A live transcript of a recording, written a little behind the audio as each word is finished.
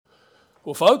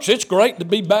Well, folks, it's great to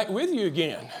be back with you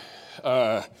again.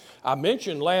 I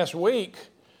mentioned last week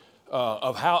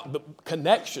of how the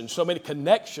connections, so many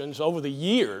connections over the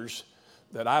years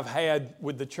that I've had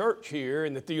with the church here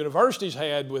and that the university's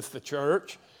had with the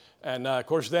church. And, of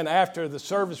course, then after the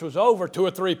service was over, 2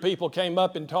 or 3 people came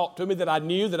up and talked to me that I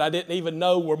knew that I didn't even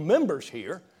know were members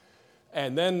here.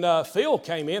 And then Phil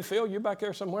came in. Phil, you back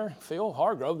there somewhere? Phil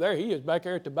Hargrove, there he is back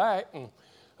there at the back.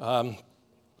 And,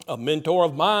 a mentor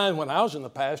of mine when I was in the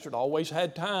pastorate always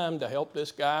had time to help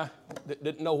this guy that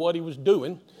didn't know what he was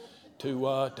doing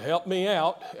to help me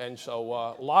out. And so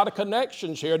a lot of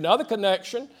connections here. Another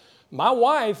connection, my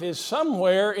wife is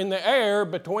somewhere in the air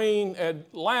between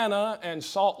Atlanta and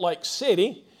Salt Lake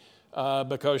City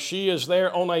because she is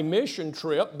there on a mission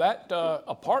trip. That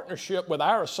a partnership with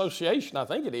our association, I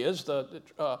think it is,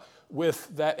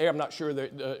 with that area. I'm not sure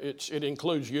that it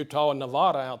includes Utah and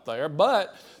Nevada out there,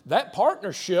 but that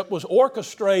partnership was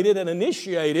orchestrated and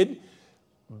initiated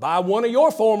by one of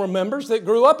your former members that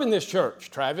grew up in this church,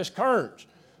 Travis Kearns.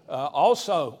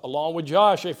 Also, along with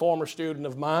Josh, a former student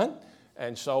of mine.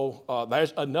 And so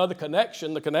there's another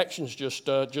connection. The connections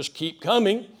just keep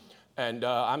coming. And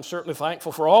I'm certainly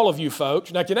thankful for all of you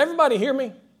folks. Now, can everybody hear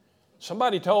me?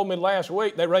 Somebody told me last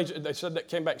week, came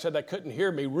back and said they couldn't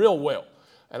hear me real well.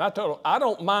 And I told them, I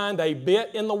don't mind a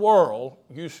bit in the world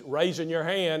you raising your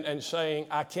hand and saying,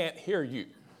 I can't hear you.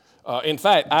 In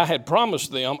fact, I had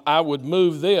promised them I would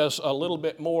move this a little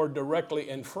bit more directly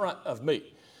in front of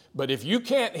me. But if you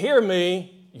can't hear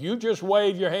me, you just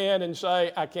wave your hand and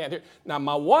say, I can't hear. Now,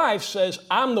 my wife says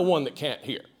I'm the one that can't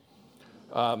hear.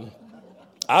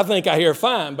 I think I hear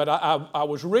fine, but I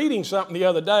was reading something the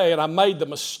other day, and I made the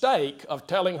mistake of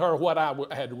telling her what I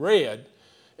had read.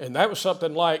 And that was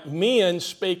something like men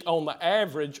speak on the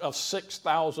average of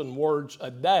 6,000 words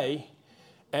a day,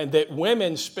 and that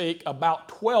women speak about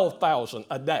 12,000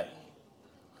 a day.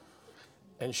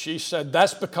 And she said,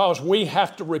 that's because we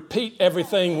have to repeat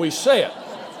everything we said.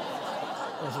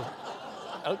 I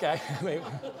said, okay, I mean,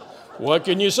 what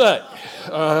can you say?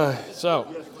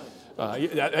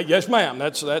 Yes, ma'am,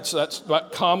 that's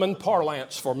common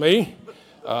parlance for me.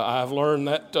 I've learned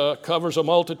that covers a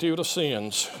multitude of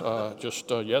sins.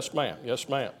 Yes, ma'am, yes,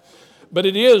 ma'am. But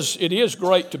it is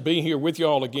great to be here with you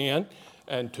all again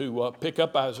and to pick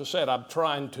up, as I said, I'm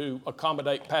trying to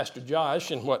accommodate Pastor Josh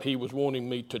in what he was wanting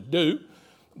me to do.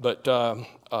 But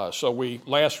so we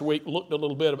last week looked a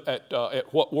little bit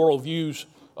at what worldviews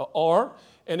are.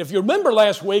 And if you remember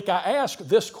last week, I asked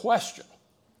this question: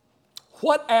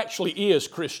 what actually is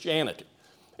Christianity?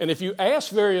 And if you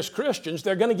ask various Christians,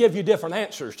 they're going to give you different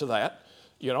answers to that.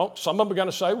 You know, some of them are going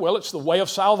to say, well, it's the way of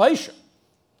salvation.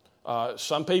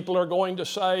 Some people are going to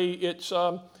say it's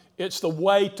the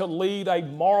way to lead a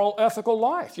moral, ethical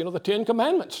life. You know, the 10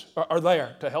 Commandments are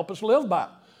there to help us live by.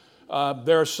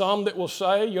 There are some that will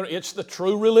say, you know, it's the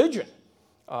true religion.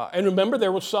 And remember,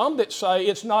 there were some that say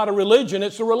it's not a religion,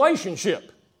 it's a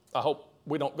relationship. I hope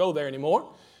we don't go there anymore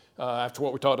after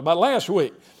what we talked about last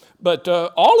week. But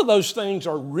all of those things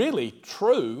are really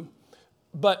true,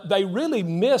 but they really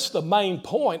miss the main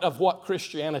point of what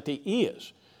Christianity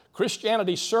is.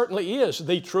 Christianity certainly is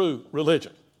the true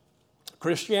religion.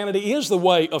 Christianity is the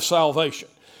way of salvation.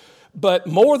 But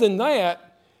more than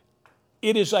that,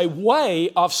 it is a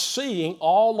way of seeing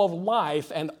all of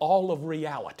life and all of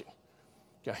reality.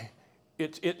 Okay?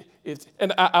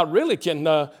 And I really can,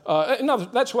 no,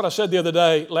 that's what I said the other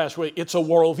day, last week. It's a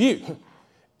worldview.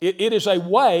 It is a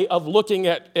way of looking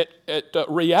at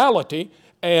reality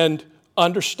and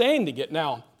understanding it.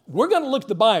 Now, we're going to look at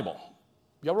the Bible.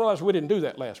 Y'all realize we didn't do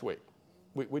that last week.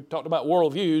 We talked about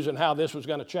worldviews and how this was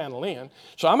going to channel in.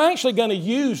 So I'm actually going to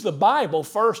use the Bible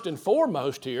first and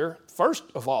foremost here, first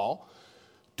of all,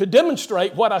 to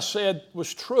demonstrate what I said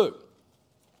was true.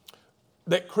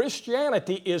 That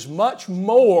Christianity is much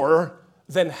more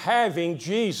than having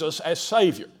Jesus as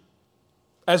Savior,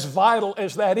 as vital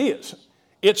as that is.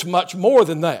 It's much more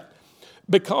than that,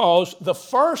 because the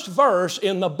first verse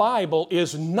in the Bible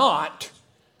is not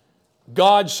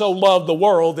God so loved the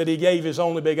world that He gave His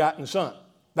only begotten Son.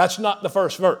 That's not the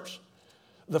first verse.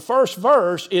 The first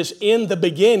verse is in the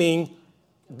beginning,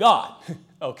 God.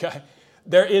 Okay?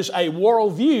 There is a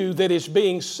worldview that is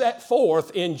being set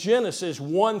forth in Genesis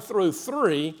 1 through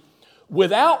 3,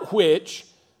 without which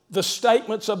the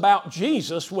statements about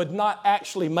Jesus would not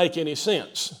actually make any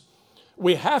sense.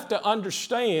 We have to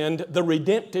understand the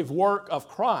redemptive work of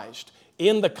Christ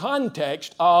in the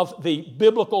context of the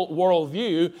biblical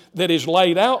worldview that is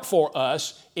laid out for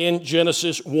us in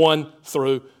Genesis 1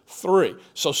 through 3.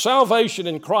 So salvation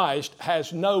in Christ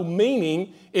has no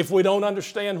meaning if we don't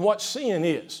understand what sin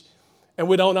is and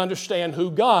we don't understand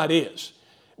who God is.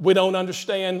 We don't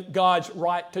understand God's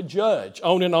right to judge.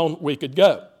 On and on we could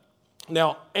go.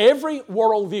 Now, every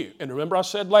worldview, and remember I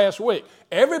said last week,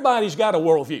 everybody's got a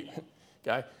worldview,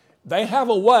 okay? They have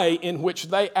a way in which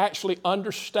they actually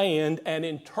understand and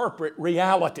interpret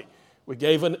reality. We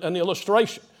gave an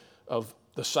illustration of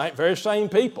the very same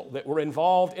people that were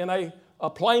involved in a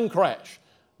plane crash.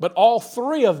 But all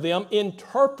three of them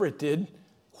interpreted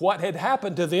what had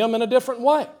happened to them in a different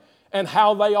way and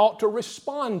how they ought to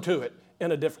respond to it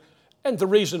in a different. And the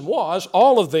reason was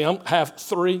all of them had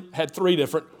three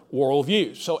different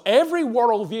worldviews. So every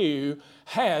worldview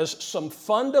has some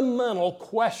fundamental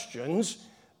questions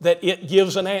that it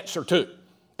gives an answer to,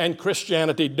 and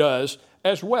Christianity does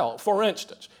as well. For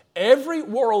instance, every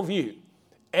worldview,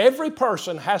 every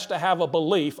person has to have a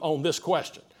belief on this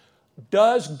question: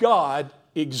 does God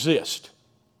exist?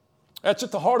 That's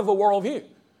at the heart of a worldview.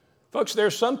 Folks,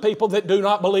 there's some people that do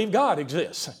not believe God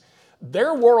exists.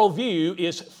 Their worldview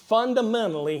is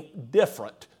fundamentally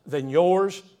different than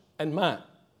yours and mine.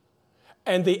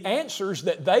 And the answers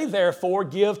that they therefore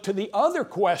give to the other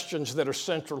questions that are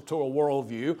central to a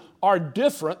worldview are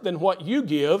different than what you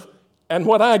give and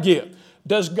what I give.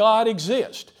 Does God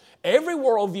exist? Every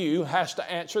worldview has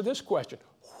to answer this question: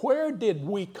 where did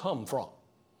we come from?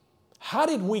 How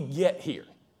did we get here?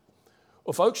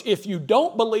 Well, folks, if you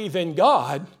don't believe in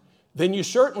God, then you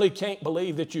certainly can't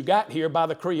believe that you got here by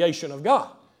the creation of God,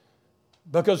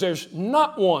 because there's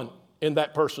not one in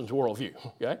that person's worldview,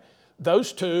 okay?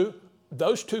 Those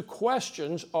two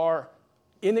questions are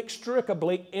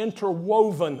inextricably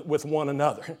interwoven with one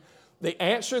another. The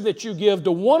answer that you give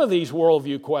to one of these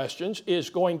worldview questions is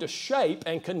going to shape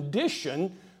and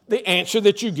condition the answer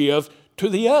that you give to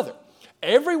the other.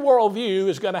 Every worldview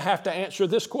is going to have to answer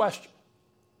this question: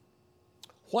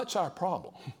 what's our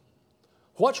problem?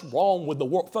 What's wrong with the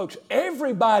world? Folks,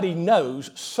 everybody knows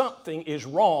something is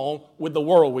wrong with the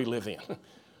world we live in.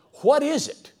 What is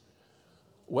it?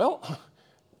 Well,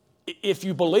 if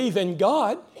you believe in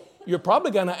God, you're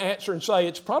probably going to answer and say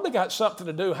it's probably got something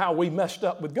to do how we messed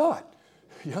up with God.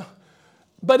 Yeah.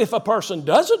 But if a person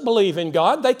doesn't believe in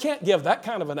God, they can't give that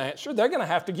kind of an answer. They're going to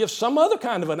have to give some other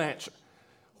kind of an answer.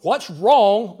 What's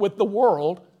wrong with the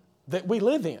world that we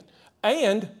live in?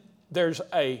 And there's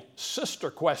a sister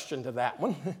question to that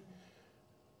one.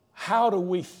 How do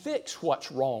we fix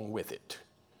what's wrong with it?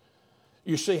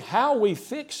 You see, how we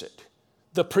fix it,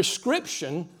 the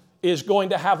prescription is going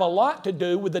to have a lot to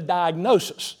do with the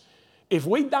diagnosis. If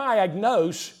we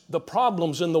diagnose the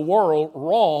problems in the world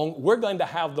wrong, we're going to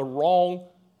have the wrong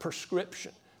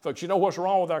prescription. Folks, you know what's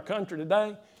wrong with our country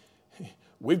today?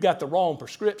 We've got the wrong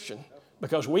prescription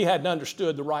because we hadn't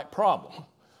understood the right problem.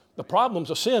 The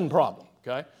problem's a sin problem,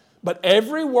 okay? But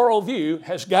every worldview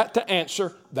has got to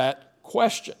answer that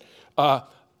question.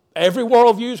 Every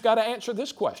worldview's got to answer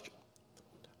this question: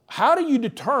 how do you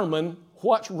determine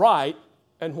what's right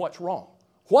and what's wrong?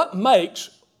 What makes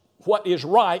what is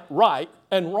right, right,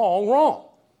 and wrong, wrong?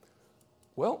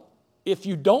 Well, if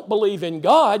you don't believe in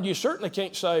God, you certainly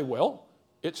can't say, well,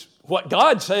 it's what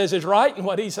God says is right and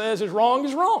what He says is wrong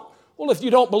is wrong. Well, if you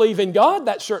don't believe in God,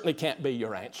 that certainly can't be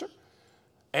your answer.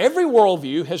 Every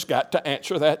worldview has got to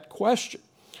answer that question.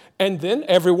 And then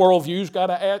every worldview's got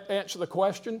to answer the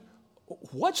question,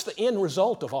 what's the end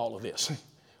result of all of this?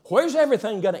 Where's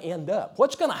everything going to end up?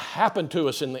 What's going to happen to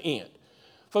us in the end?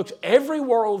 Folks, every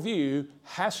worldview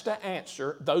has to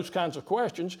answer those kinds of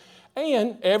questions,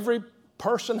 and every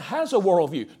person has a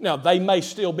worldview. Now, they may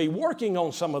still be working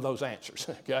on some of those answers,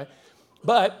 okay?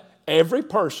 But every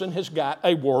person has got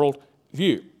a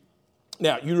worldview.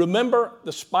 Now, you remember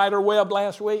the spider web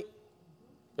last week?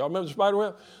 Y'all remember the spider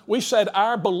web? We said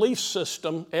our belief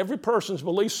system, every person's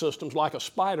belief system is like a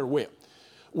spider web.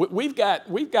 We've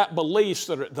got beliefs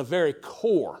that are at the very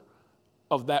core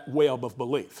of that web of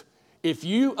belief. If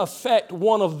you affect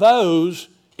one of those,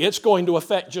 it's going to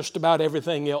affect just about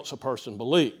everything else a person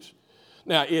believes.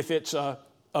 Now, if it's a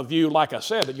view, like I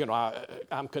said,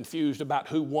 I'm confused about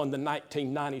who won the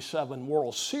 1997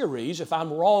 World Series. If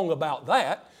I'm wrong about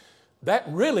that, that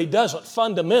really doesn't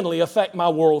fundamentally affect my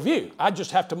worldview. I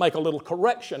just have to make a little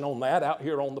correction on that out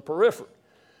here on the periphery.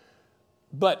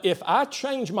 But if I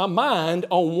change my mind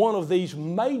on one of these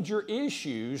major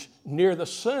issues near the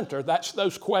center, that's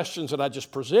those questions that I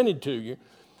just presented to you,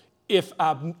 if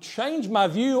I change my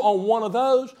view on one of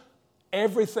those,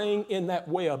 everything in that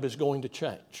web is going to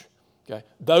change. Okay?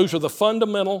 Those are the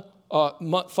fundamental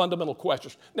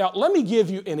questions. Now, let me give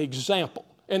you an example.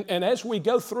 And as we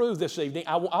go through this evening,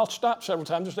 I'll stop several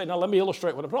times and say, now let me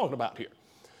illustrate what I'm talking about here.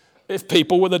 It's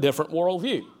people with a different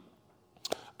worldview.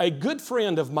 A good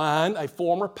friend of mine, a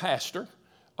former pastor,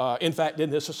 in fact, in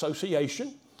this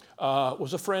association,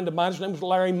 was a friend of mine. His name was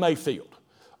Larry Mayfield.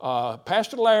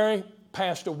 Pastor Larry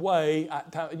passed away,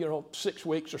 6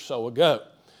 weeks or so ago.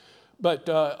 But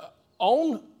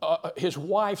on his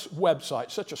wife's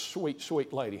website, such a sweet,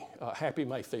 sweet lady, Happy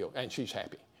Mayfield, and she's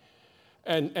happy.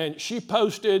 And she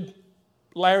posted,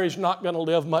 Larry's not going to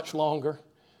live much longer.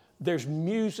 There's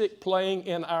music playing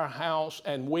in our house,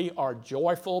 and we are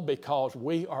joyful because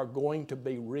we are going to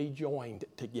be rejoined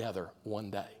together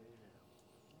one day.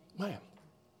 Man.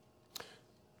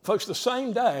 Folks, the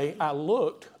same day I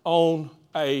looked on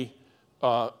a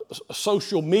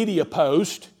social media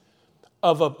post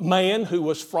of a man who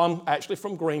was actually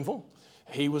from Greenville.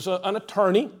 He was an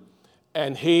attorney,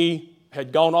 and he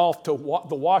had gone off to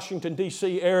the Washington,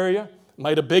 D.C. area,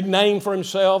 made a big name for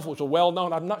himself, was a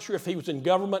well-known, I'm not sure if he was in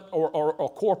government or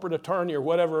corporate attorney or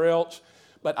whatever else,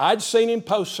 but I'd seen him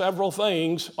post several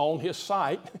things on his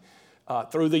site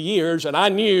through the years, and I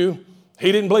knew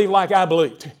he didn't believe like I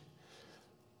believed.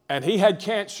 And he had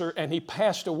cancer, and he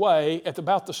passed away at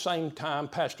about the same time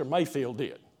Pastor Mayfield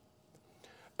did.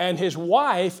 And his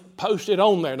wife posted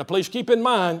on there. Now, please keep in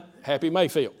mind, Happy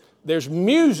Mayfield, there's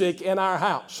music in our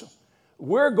house.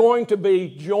 We're going to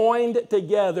be joined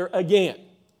together again.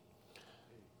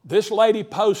 This lady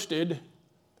posted,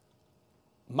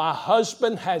 my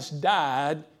husband has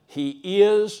died. He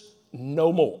is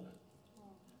no more.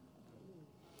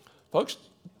 Folks,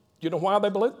 you know why they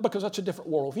believe it? Because that's a different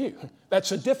worldview.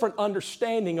 That's a different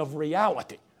understanding of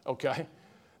reality, okay?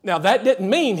 Now, that didn't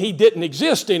mean he didn't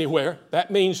exist anywhere.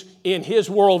 That means in his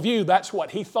worldview, that's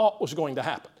what he thought was going to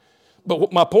happen. But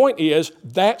what my point is,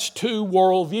 that's two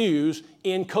worldviews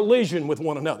in collision with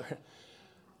one another.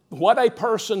 What a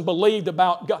person believed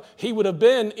about God, he would have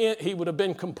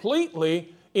been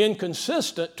completely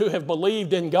inconsistent to have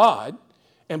believed in God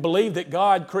and believed that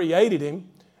God created him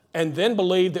and then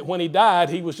believed that when he died,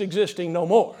 he was existing no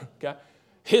more. Okay?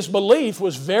 His belief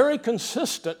was very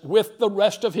consistent with the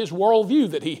rest of his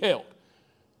worldview that he held.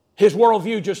 His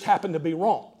worldview just happened to be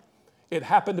wrong. It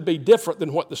happened to be different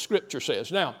than what the Scripture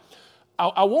says. Now,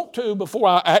 I want to, before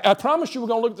I promised you we're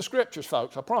going to look at the Scriptures,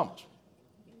 folks. I promise.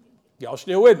 Y'all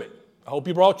still with me? I hope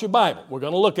you brought your Bible. We're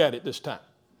going to look at it this time.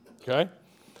 Okay?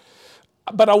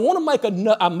 But I want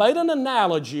to I made an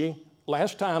analogy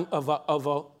last time of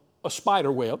a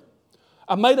spider web.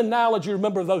 I made an analogy,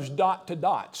 remember those dot to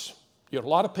dots. A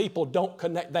lot of people don't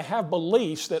connect. They have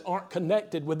beliefs that aren't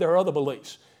connected with their other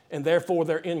beliefs, and therefore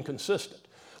they're inconsistent.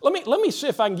 Let me see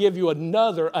if I can give you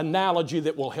another analogy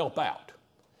that will help out.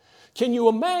 Can you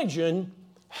imagine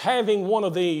having one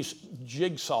of these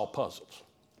jigsaw puzzles?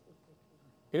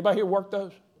 Anybody here work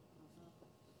those?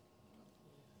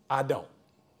 I don't.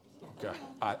 Okay,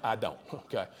 I don't.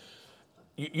 Okay.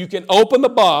 You can open the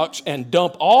box and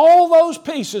dump all those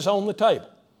pieces on the table.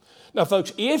 Now,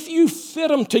 folks, if you fit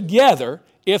them together,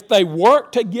 if they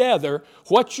work together,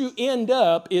 what you end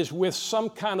up is with some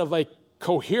kind of a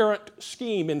coherent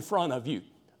scheme in front of you.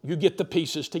 You get the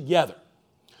pieces together.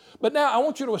 But now I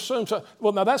want you to assume,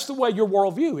 now that's the way your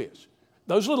worldview is.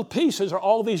 Those little pieces are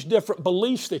all these different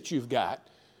beliefs that you've got,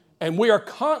 and we are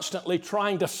constantly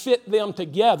trying to fit them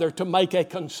together to make a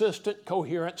consistent,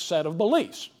 coherent set of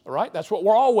beliefs. All right? That's what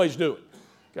we're always doing.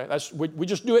 Okay? We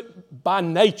just do it by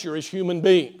nature as human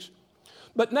beings.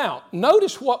 But now,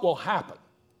 notice what will happen.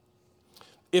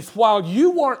 If while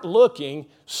you weren't looking,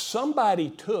 somebody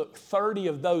took 30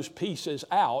 of those pieces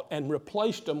out and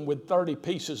replaced them with 30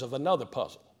 pieces of another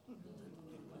puzzle.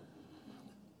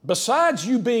 Besides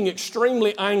you being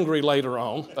extremely angry later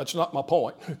on, that's not my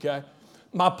point, okay?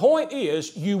 My point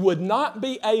is you would not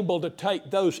be able to take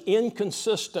those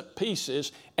inconsistent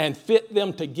pieces and fit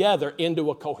them together into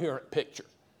a coherent picture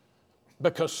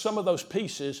because some of those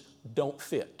pieces don't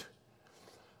fit.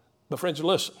 But friends,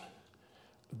 listen,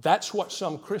 that's what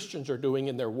some Christians are doing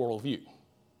in their worldview.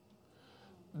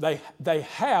 They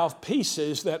have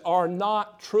pieces that are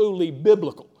not truly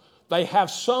biblical. They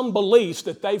have some beliefs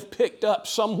that they've picked up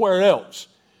somewhere else,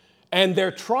 and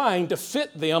they're trying to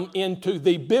fit them into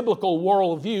the biblical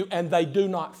worldview, and they do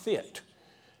not fit.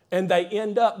 And they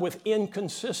end up with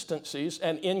inconsistencies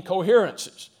and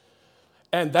incoherences.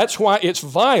 And that's why it's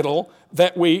vital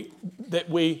that we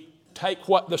take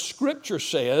what the Scripture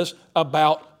says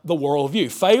about the worldview.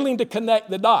 Failing to connect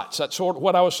the dots, that's sort of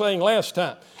what I was saying last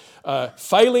time.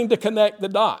 Failing to connect the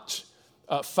dots.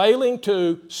 Failing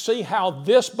to see how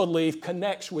this belief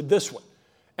connects with this one.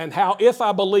 And how if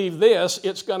I believe this,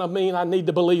 it's going to mean I need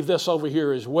to believe this over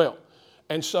here as well.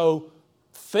 And so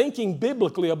thinking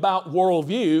biblically about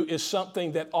worldview is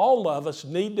something that all of us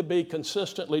need to be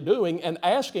consistently doing and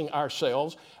asking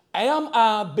ourselves, am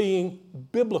I being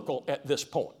biblical at this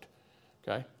point?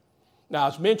 Okay? Now,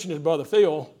 as mentioned to Brother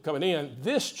Phil coming in,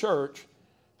 this church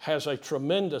has a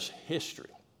tremendous history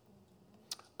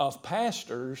of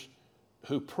pastors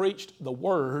who preached the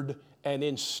Word and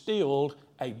instilled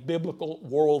a biblical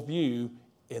worldview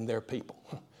in their people.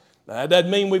 Now, that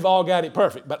doesn't mean we've all got it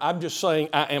perfect, but I'm just saying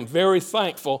I am very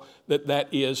thankful that that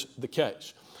is the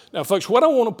case. Now, folks, what I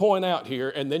want to point out here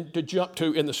and then to jump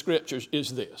to in the Scriptures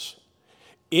is this.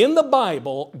 In the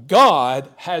Bible, God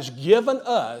has given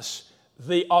us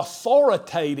the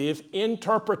authoritative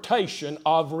interpretation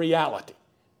of reality.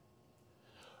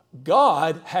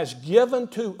 God has given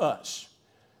to us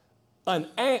an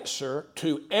answer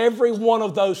to every one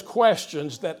of those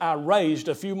questions that I raised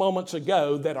a few moments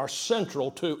ago that are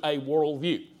central to a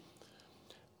worldview.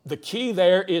 The key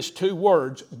there is two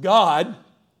words, God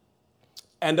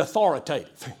and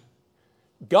authoritative.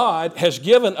 God has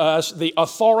given us the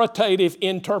authoritative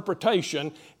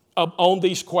interpretation on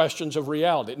these questions of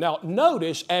reality. Now,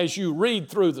 notice as you read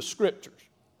through the Scriptures,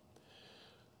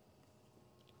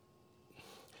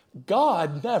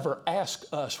 God never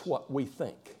asks us what we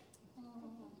think.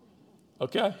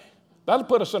 Okay? That'll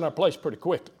put us in our place pretty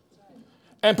quickly.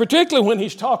 And particularly when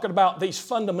he's talking about these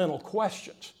fundamental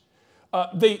questions.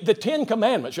 The Ten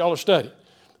Commandments, y'all are studying.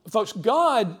 Folks,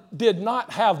 God did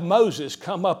not have Moses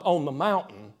come up on the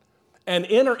mountain and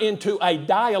enter into a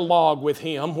dialogue with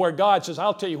him where God says,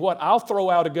 I'll tell you what, I'll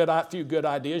throw out a few good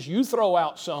ideas, you throw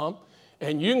out some,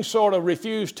 and you can sort of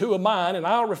refuse two of mine, and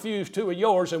I'll refuse two of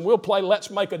yours, and we'll play let's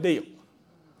make a deal.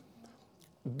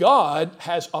 God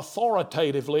has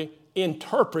authoritatively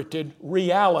interpreted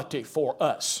reality for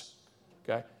us.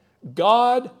 Okay?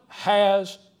 God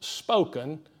has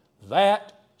spoken,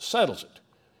 that settles it.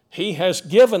 He has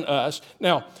given us.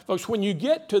 Now, folks, when you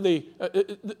get to the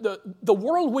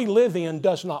world we live in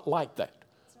does not like that.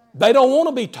 They don't want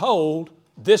to be told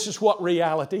this is what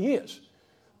reality is.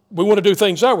 We want to do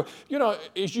things our way. You know,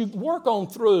 as you work on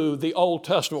through the Old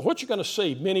Testament, what you're going to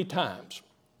see many times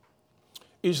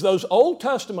is those Old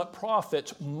Testament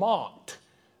prophets mocked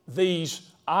these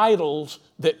idols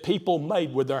that people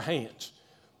made with their hands.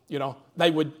 You know,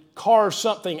 they would carve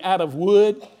something out of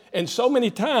wood, and so many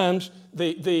times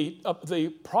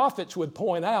the prophets would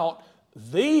point out,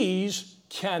 these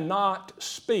cannot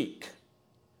speak.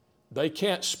 They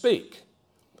can't speak.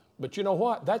 But you know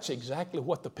what? That's exactly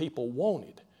what the people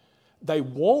wanted. They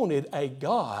wanted a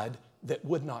God that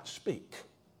would not speak.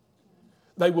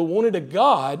 They wanted a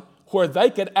God where they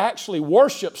could actually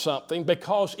worship something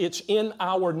because it's in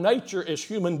our nature as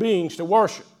human beings to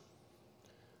worship.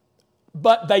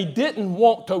 But they didn't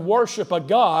want to worship a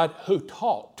God who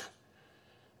taught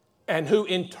and who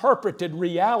interpreted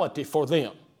reality for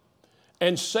them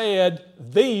and said,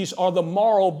 these are the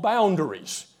moral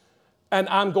boundaries, and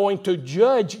I'm going to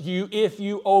judge you if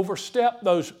you overstep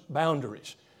those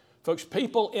boundaries. Folks,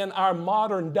 people in our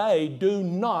modern day do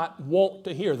not want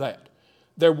to hear that.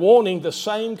 They're wanting the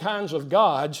same kinds of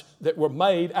gods that were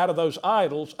made out of those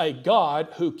idols, a God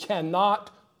who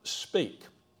cannot speak.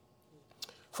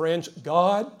 Friends,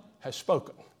 God has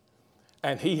spoken,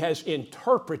 and He has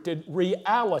interpreted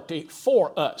reality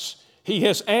for us. He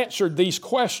has answered these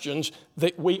questions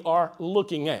that we are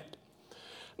looking at.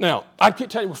 Now, I can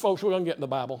tell you, folks, we're going to get in the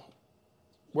Bible.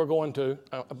 We're going to,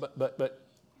 but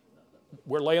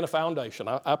we're laying a foundation,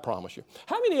 I promise you.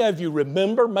 How many of you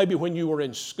remember, maybe when you were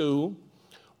in school,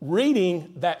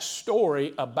 reading that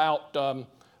story about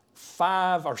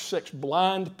 5 or 6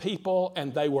 blind people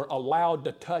and they were allowed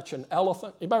to touch an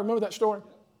elephant? Anybody remember that story?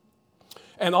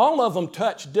 And all of them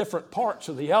touched different parts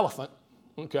of the elephant,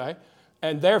 okay?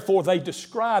 And therefore they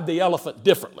described the elephant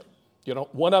differently. You know,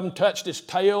 one of them touched his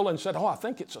tail and said, oh, I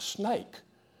think it's a snake,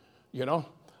 you know.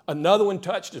 Another one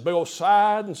touched his big old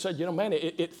side and said, you know, man,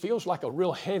 it feels like a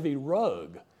real heavy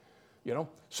rug, you know.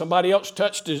 Somebody else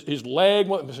touched his leg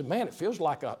and said, man, it feels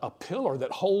like a pillar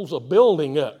that holds a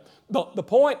building up. The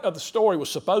point of the story was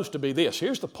supposed to be this.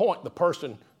 Here's the point the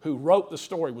person who wrote the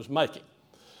story was making.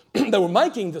 They were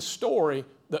making the story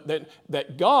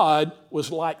that God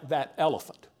was like that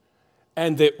elephant,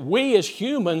 and that we as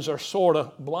humans are sort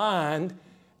of blind,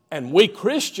 and we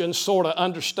Christians sort of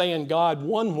understand God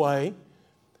one way,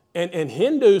 and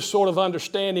Hindus sort of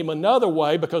understand Him another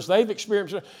way because they've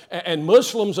experienced it, and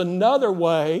Muslims another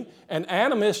way, and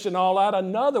animists and all that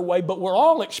another way, but we're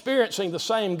all experiencing the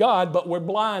same God, but we're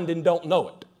blind and don't know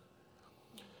it.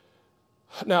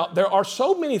 Now, there are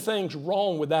so many things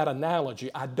wrong with that analogy,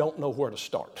 I don't know where to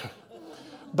start.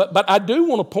 But I do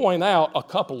want to point out a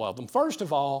couple of them. First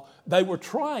of all, they were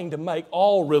trying to make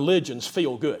all religions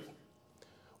feel good.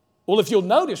 Well, if you'll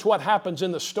notice what happens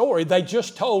in the story, they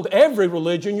just told every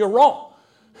religion you're wrong.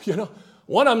 You know,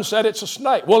 one of them said it's a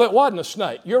snake. Well, it wasn't a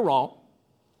snake. You're wrong.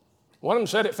 One of them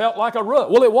said it felt like a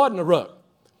rug. Well, it wasn't a rug.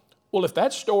 Well, if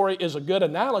that story is a good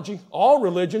analogy, all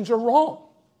religions are wrong.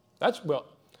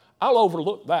 I'll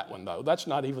overlook that one, though. That's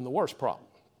not even the worst problem.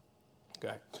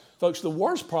 Okay? Folks, the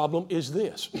worst problem is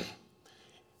this.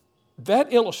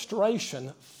 That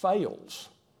illustration fails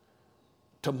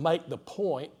to make the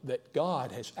point that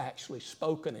God has actually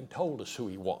spoken and told us who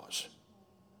He was.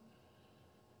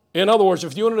 In other words,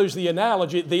 if you want to use the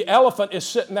analogy, the elephant is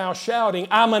sitting now shouting,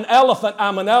 I'm an elephant,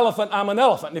 I'm an elephant, I'm an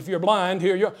elephant. And if you're blind,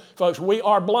 here you are. Folks, we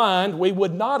are blind. We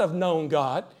would not have known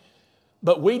God,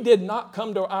 but we did not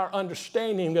come to our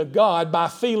understanding of God by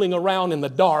feeling around in the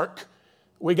dark.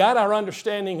 We got our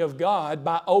understanding of God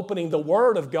by opening the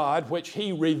Word of God, which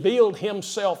He revealed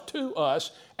Himself to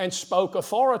us and spoke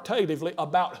authoritatively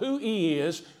about who He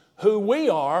is, who we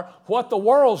are, what the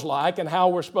world's like, and how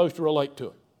we're supposed to relate to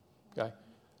it. Okay?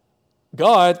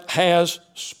 God has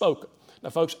spoken. Now,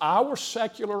 folks, our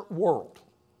secular world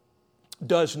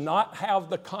does not have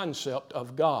the concept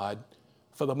of God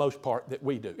for the most part that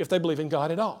we do, if they believe in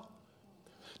God at all.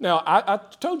 Now, I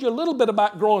told you a little bit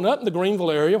about growing up in the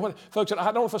Greenville area. Folks, I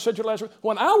don't know if I said you last week.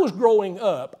 When I was growing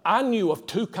up, I knew of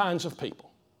two kinds of people.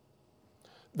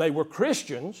 They were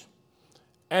Christians,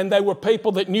 and they were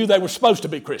people that knew they were supposed to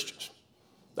be Christians.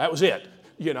 That was it,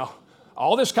 you know.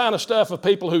 All this kind of stuff of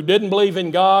people who didn't believe in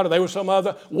God or they were some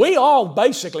other. We all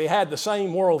basically had the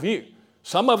same worldview.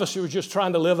 Some of us were just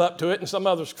trying to live up to it, and some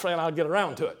others trying to get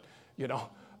around to it, you know.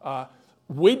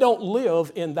 We don't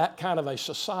live in that kind of a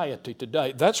society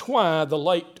today. That's why the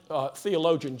late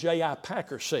theologian J.I.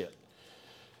 Packer said,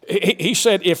 he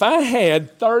said, if I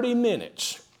had 30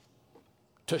 minutes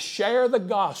to share the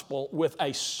gospel with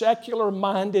a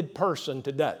secular-minded person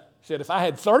today, he said, if I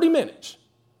had 30 minutes,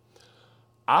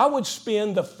 I would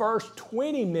spend the first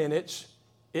 20 minutes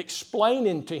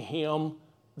explaining to him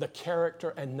the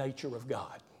character and nature of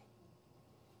God.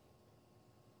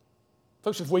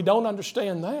 Folks, if we don't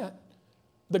understand that,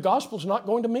 the gospel's not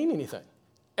going to mean anything.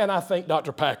 And I think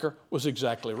Dr. Packer was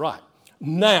exactly right.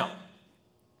 Now,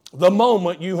 the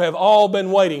moment you have all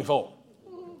been waiting for.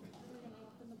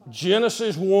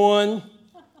 Genesis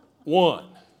 1:1.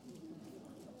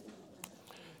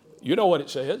 You know what it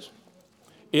says.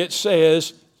 It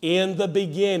says, in the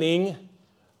beginning,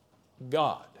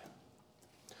 God.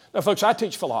 Now, folks, I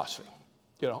teach philosophy.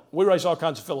 You know, we raise all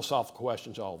kinds of philosophical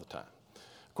questions all the time.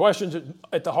 Questions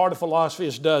at the heart of philosophy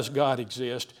is, does God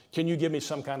exist? Can you give me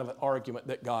some kind of an argument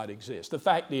that God exists? The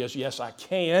fact is, yes, I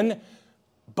can,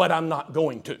 but I'm not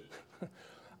going to.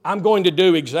 I'm going to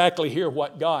do exactly here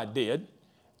what God did,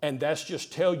 and that's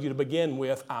just tell you to begin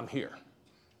with, I'm here.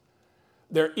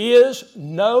 There is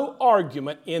no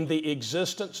argument in the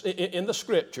existence, in the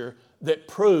Scripture, that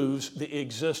proves the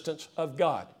existence of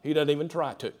God. He doesn't even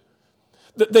try to.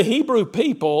 The Hebrew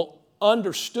people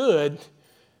understood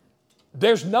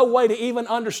there's no way to even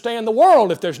understand the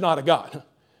world if there's not a God.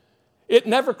 It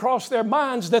never crossed their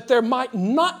minds that there might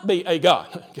not be a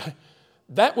God.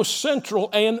 That was central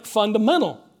and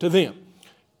fundamental to them.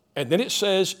 And then it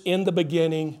says, in the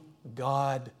beginning,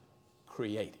 God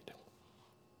created.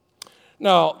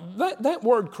 Now, that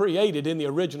word created in the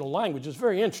original language is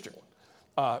very interesting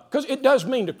because it does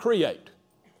mean to create.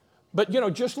 But, you know,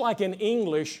 just like in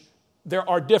English, there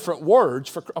are different words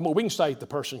for, we can say the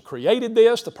person created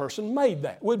this, the person made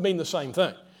that. It would mean the same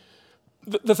thing.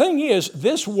 The thing is,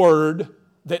 this word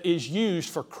that is used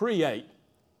for create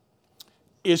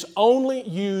is only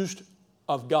used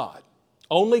of God.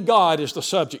 Only God is the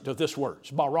subject of this word.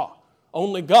 It's bara.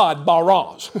 Only God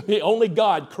baras. Only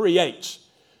God creates.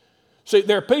 See,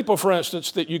 there are people, for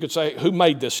instance, that you could say, who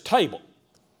made this table?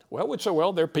 Well, we'd say,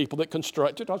 well, there are people that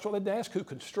constructed it. That's what they'd ask, who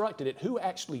constructed it? Who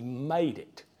actually made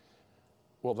it?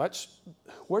 Well,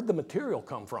 where'd the material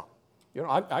come from? You know,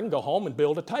 I can go home and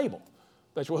build a table.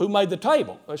 They said, well, who made the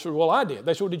table? They said, well, I did.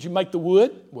 They said, well, did you make the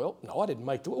wood? Well, no, I didn't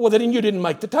make the wood. Well, then you didn't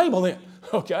make the table then,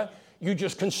 okay? You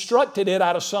just constructed it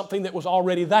out of something that was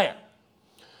already there.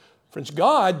 Friends,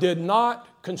 God did not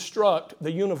construct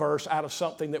the universe out of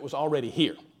something that was already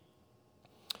here.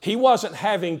 He wasn't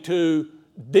having to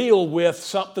deal with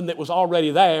something that was already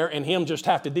there and him just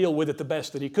have to deal with it the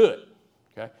best that he could,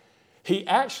 okay? He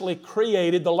actually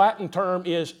created, the Latin term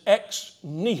is ex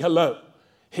nihilo.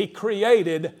 He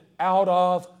created out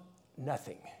of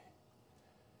nothing.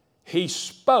 He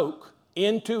spoke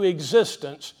into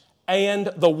existence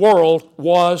and the world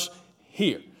was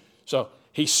here. So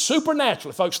he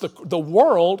supernaturally, folks, the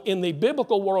world in the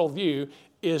biblical worldview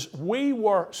is we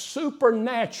were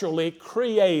supernaturally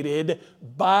created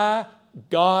by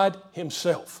God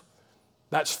Himself.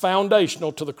 That's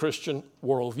foundational to the Christian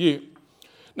worldview.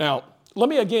 Now, let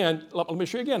me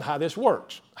show you again how this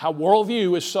works, how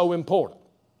worldview is so important.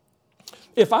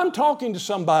 if I'm talking to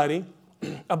somebody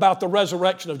about the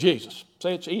resurrection of Jesus,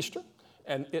 say it's Easter,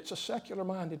 and it's a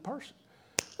secular-minded person.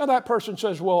 Now that person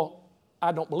says, well,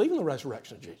 I don't believe in the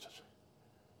resurrection of Jesus.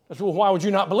 I said, well, why would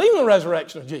you not believe in the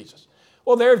resurrection of Jesus?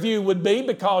 Well, their view would be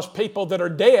because people that are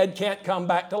dead can't come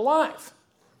back to life.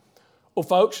 Well,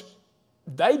 folks,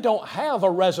 they don't have a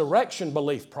resurrection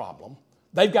belief problem.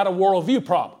 They've got a worldview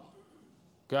problem.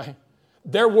 Okay?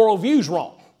 Their worldview's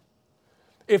wrong.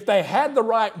 If they had the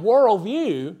right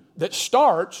worldview that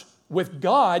starts with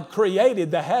God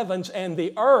created the heavens and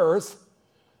the earth,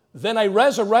 then a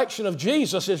resurrection of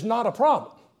Jesus is not a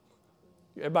problem.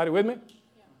 Everybody with me?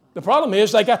 The problem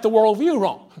is they got the worldview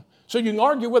wrong. So you can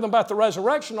argue with them about the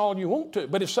resurrection all you want to,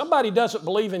 but if somebody doesn't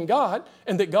believe in God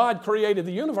and that God created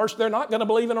the universe, they're not going to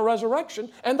believe in a resurrection,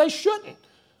 and they shouldn't.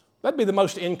 That'd be the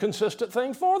most inconsistent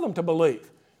thing for them to believe,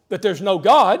 that there's no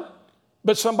God,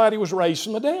 but somebody was raised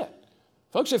from the dead.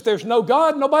 Folks, if there's no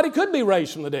God, nobody could be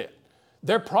raised from the dead.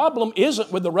 Their problem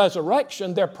isn't with the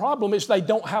resurrection. Their problem is they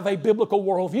don't have a biblical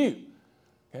worldview.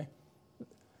 Okay?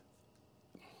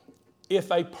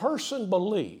 If a person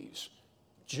believes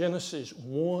Genesis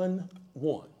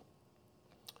 1:1,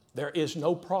 there is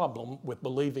no problem with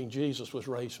believing Jesus was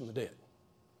raised from the dead.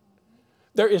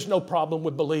 There is no problem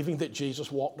with believing that Jesus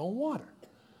walked on water.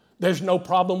 There's no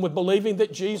problem with believing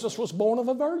that Jesus was born of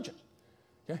a virgin.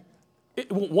 Okay?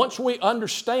 Once we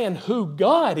understand who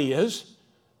God is,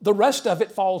 the rest of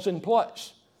it falls in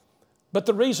place. But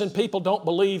the reason people don't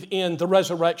believe in the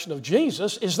resurrection of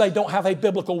Jesus is they don't have a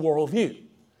biblical worldview.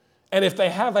 And if they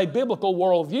have a biblical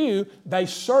worldview, they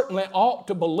certainly ought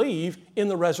to believe in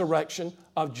the resurrection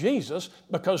of Jesus,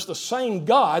 because the same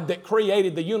God that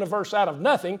created the universe out of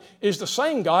nothing is the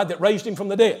same God that raised him from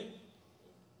the dead.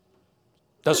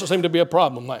 Doesn't seem to be a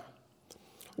problem there.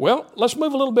 Well, let's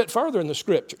move a little bit further in the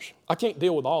Scriptures. I can't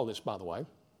deal with all this, by the way. I'm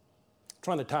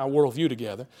trying to tie a worldview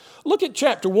together. Look at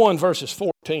chapter 1, verses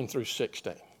 14 through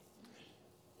 16.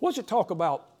 What does it talk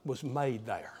about was made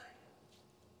there?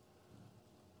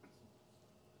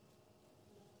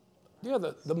 Yeah,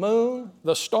 the moon,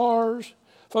 the stars.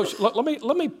 Folks, let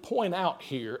me point out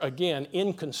here, again,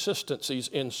 inconsistencies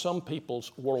in some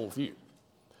people's worldview,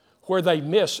 where they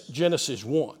miss Genesis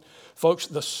 1. Folks,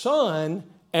 the sun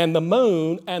and the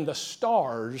moon and the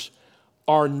stars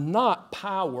are not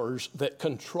powers that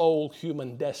control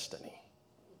human destiny.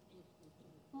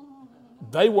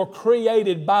 They were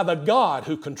created by the God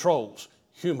who controls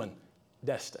human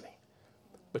destiny.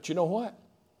 But you know what?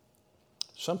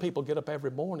 Some people get up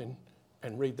every morning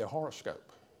and read their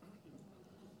horoscope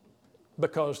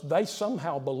because they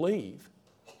somehow believe,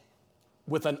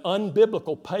 with an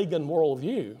unbiblical pagan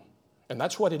worldview, and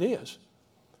that's what it is,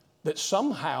 that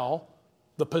somehow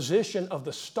the position of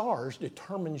the stars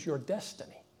determines your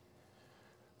destiny.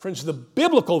 Friends, the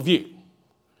biblical view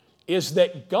is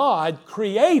that God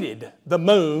created the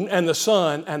moon and the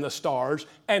sun and the stars,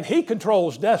 and He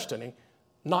controls destiny,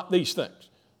 not these things.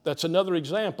 That's another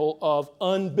example of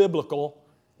unbiblical,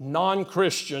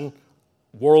 non-Christian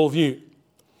worldview.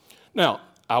 Now,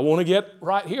 I want to get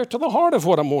right here to the heart of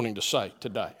what I'm wanting to say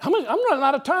today. I'm running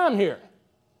out of time here.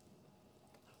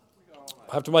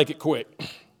 I have to make it quick.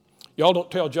 Y'all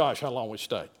don't tell Josh how long we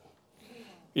stayed.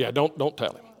 Yeah, don't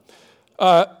tell him.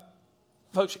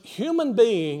 Folks, human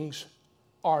beings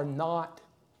are not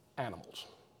animals.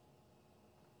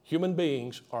 Human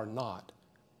beings are not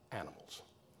animals.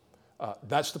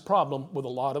 That's the problem with a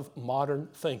lot of modern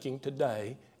thinking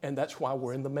today, and that's why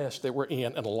we're in the mess that we're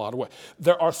in a lot of ways.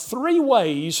 There are three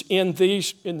ways in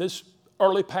this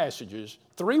early passages,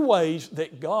 three ways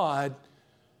that God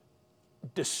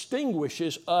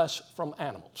distinguishes us from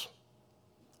animals.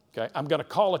 Okay, I'm going to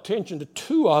call attention to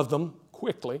two of them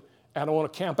quickly, and I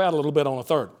want to camp out a little bit on a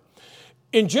third.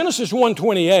 In Genesis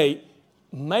 1:28,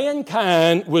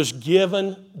 mankind was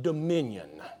given dominion.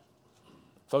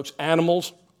 Folks,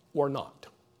 animals were not.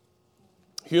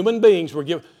 Human beings were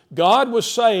given. God was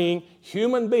saying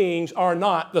human beings are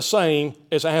not the same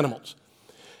as animals.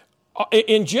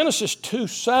 In Genesis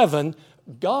 2:7,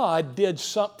 God did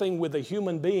something with a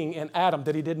human being in Adam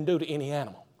that He didn't do to any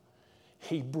animal.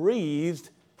 He breathed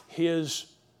His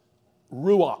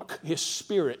ruach, His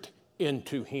spirit,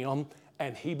 into him,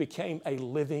 and he became a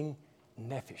living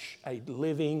nephesh, a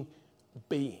living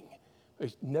being.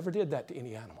 He never did that to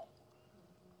any animal,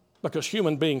 because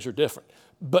human beings are different.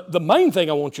 But the main thing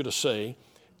I want you to see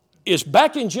is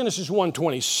back in Genesis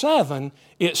 1:27,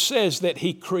 it says that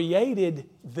He created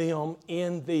them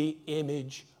in the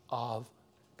image of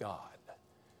God.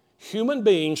 Human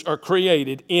beings are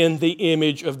created in the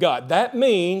image of God. That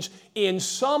means in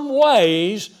some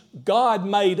ways God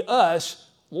made us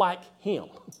like Him.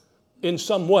 In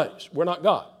some ways. We're not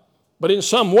God, But in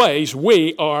some ways,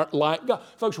 we are like God.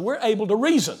 Folks, we're able to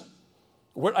reason.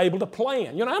 We're able to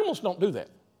plan. You know, animals don't do that.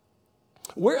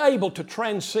 We're able to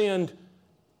transcend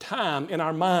time in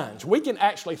our minds. We can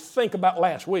actually think about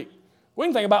last week. We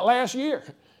can think about last year.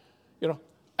 You know,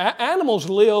 animals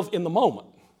live in the moment.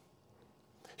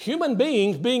 Human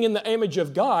beings, being in the image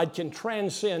of God, can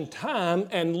transcend time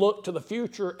and look to the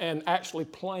future and actually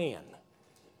plan.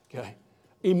 Okay?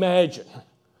 Imagine,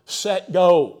 set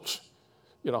goals.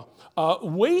 You know,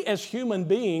 we as human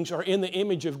beings are in the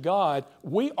image of God.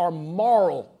 We are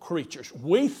moral creatures.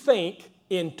 We think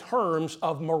in terms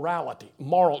of morality,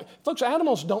 morally. Folks,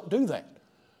 animals don't do that.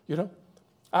 You know,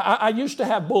 I used to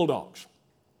have bulldogs.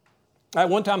 I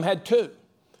one time had 2.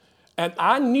 And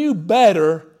I knew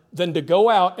better than to go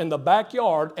out in the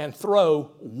backyard and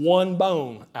throw one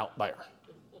bone out there.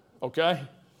 Okay?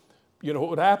 You know what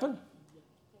would happen?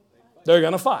 They're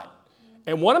going to fight.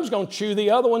 And one of them's going to chew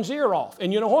the other one's ear off.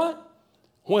 And you know what?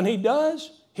 When he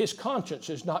does, his conscience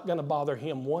is not going to bother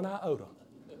him one iota.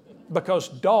 Because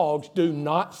dogs do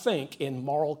not think in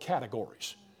moral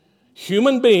categories.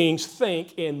 Human beings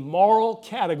think in moral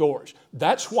categories.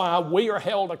 That's why we are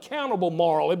held accountable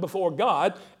morally before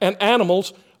God, and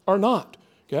animals are not.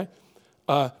 Okay?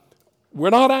 We're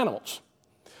not animals.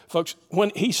 Folks,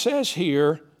 when he says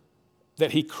here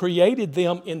that he created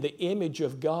them in the image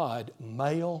of God,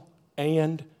 male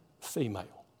and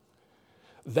female,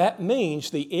 that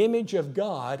means the image of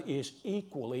God is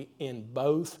equally in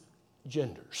both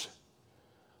genders.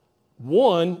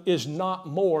 One is not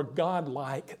more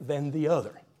godlike than the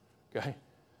other. Okay?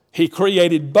 He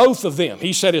created both of them.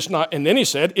 He said it's not, and then he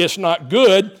said it's not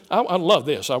good. I love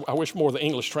this. I wish more of the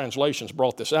English translations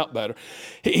brought this out better.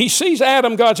 He sees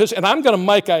Adam, God says, and I'm going to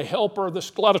make a helper,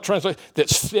 there's a lot of translations,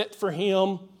 that's fit for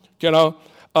him. You know,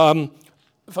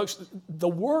 folks, the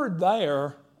word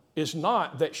there is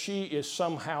not that she is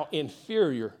somehow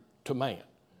inferior to man.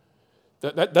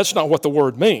 That's not what the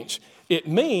word means. It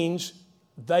means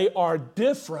they are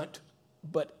different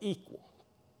but equal.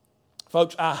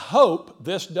 Folks, I hope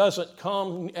this doesn't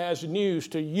come as news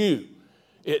to you.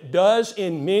 It does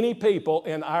in many people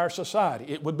in our society.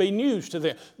 It would be news to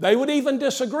them. They would even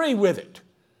disagree with it.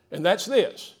 And that's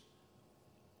this.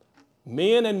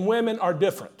 Men and women are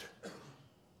different.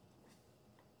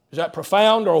 Is that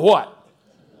profound or what?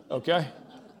 Okay.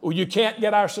 Well, you can't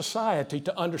get our society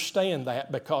to understand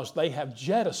that because they have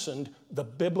jettisoned the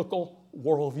biblical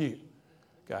worldview.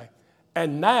 Okay?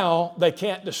 And now they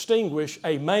can't distinguish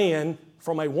a man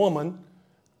from a woman,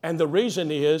 and the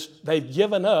reason is they've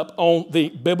given up on the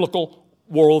biblical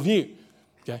worldview.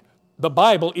 Okay? The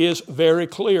Bible is very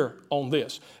clear on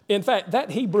this. In fact,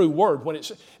 that Hebrew word, when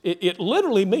it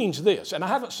literally means this, and I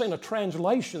haven't seen a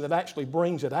translation that actually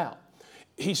brings it out.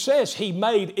 He says he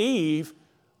made Eve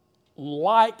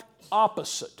like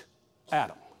opposite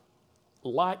Adam.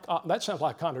 That sounds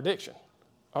like a contradiction.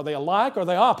 Are they alike or are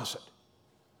they opposite?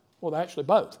 Well, they're actually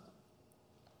both.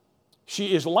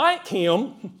 She is like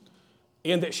him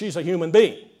in that she's a human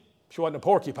being. She wasn't a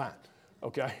porcupine,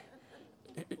 okay?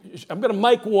 I'm going to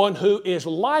make one who is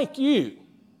like you,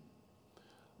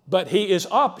 but she is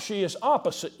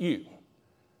opposite you.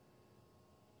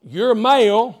 You're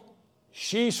male,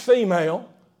 she's female,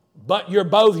 but you're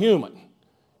both human.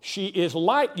 She is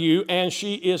like you, and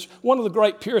she is, one of the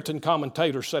great Puritan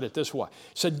commentators said it this way.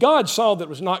 He said, God saw that it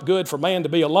was not good for man to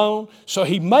be alone, so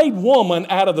he made woman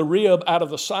out of the rib, out of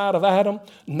the side of Adam,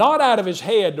 not out of his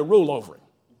head to rule over him,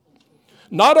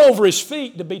 not over his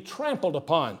feet to be trampled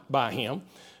upon by him,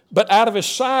 but out of his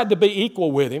side to be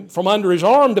equal with him, from under his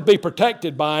arm to be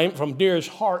protected by him, from near his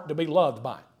heart to be loved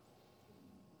by him.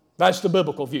 That's the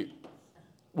biblical view.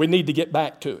 We need to get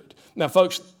back to it. Now,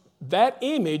 folks, that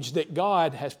image that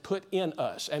God has put in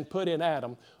us and put in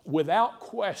Adam, without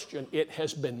question, it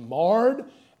has been marred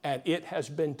and it has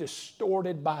been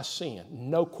distorted by sin.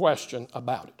 No question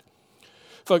about it.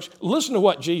 Folks, listen to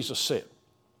what Jesus said.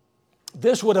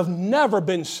 This would have never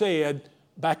been said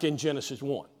back in Genesis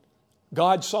 1.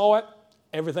 God saw it,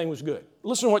 everything was good.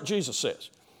 Listen to what Jesus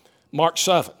says. Mark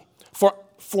 7. For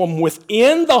from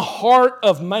within the heart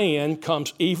of man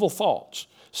comes evil thoughts,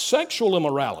 sexual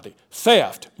immorality,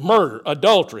 theft, murder,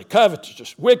 adultery,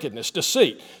 covetousness, wickedness,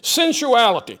 deceit,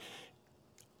 sensuality,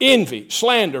 envy,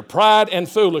 slander, pride, and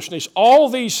foolishness. All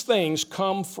these things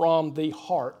come from the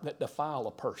heart that defile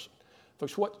a person.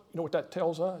 Folks, you know what that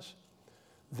tells us?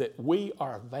 That we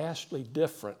are vastly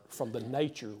different from the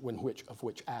nature of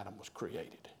which Adam was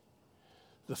created.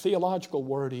 The theological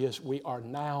word is we are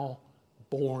now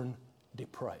born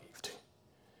depraved.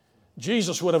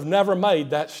 Jesus would have never made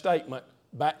that statement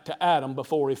back to Adam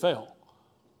before he fell.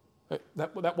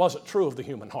 That wasn't true of the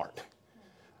human heart.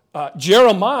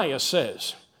 Jeremiah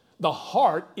says, the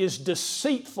heart is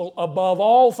deceitful above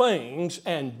all things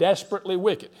and desperately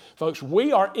wicked. Folks,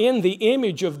 we are in the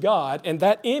image of God, and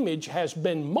that image has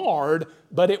been marred,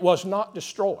 but it was not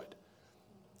destroyed.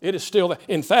 It is still there.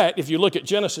 In fact, if you look at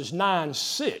Genesis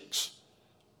 9:6,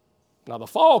 now the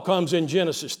fall comes in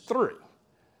Genesis 3.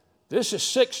 This is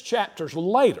 6 chapters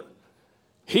later.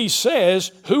 He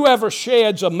says, whoever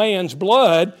sheds a man's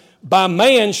blood, by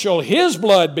man shall his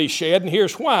blood be shed. And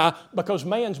here's why: because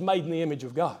man's made in the image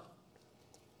of God.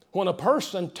 When a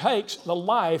person takes the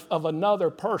life of another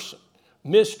person,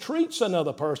 mistreats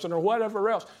another person or whatever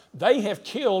else, they have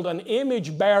killed an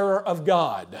image bearer of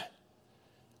God.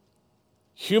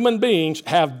 Human beings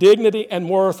have dignity and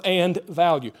worth and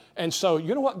value. And so,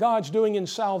 you know what God's doing in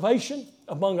salvation,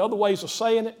 among other ways of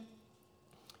saying it?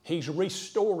 He's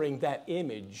restoring that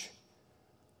image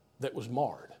that was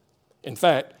marred. In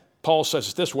fact, Paul says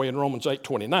it this way in Romans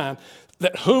 8:29,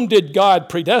 that whom did God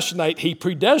predestinate? He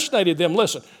predestinated them,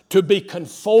 listen, to be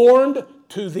conformed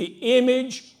to the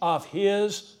image of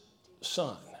His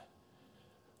Son.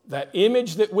 That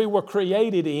image that we were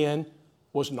created in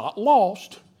was not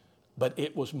lost, but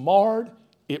it was marred,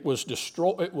 it was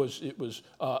destroyed, it was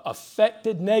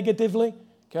affected negatively,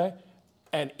 okay?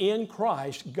 And in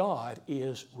Christ, God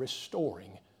is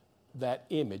restoring that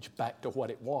image back to what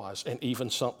it was, and even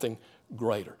something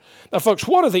greater. Now, folks,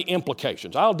 what are the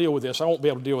implications? I'll deal with this. I won't be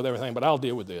able to deal with everything, but I'll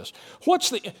deal with this.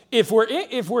 If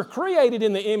we're created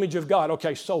in the image of God,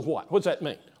 okay, so what? What does that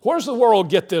mean? Where does the world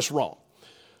get this wrong?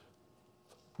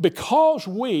 Because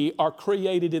we are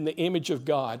created in the image of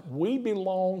God, we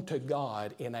belong to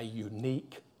God in a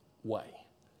unique way.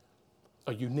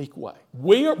 A unique way.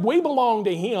 We belong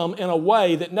to Him in a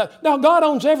way that... Now, God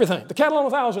owns everything. The cattle on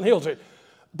 1,000 hills.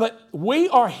 But we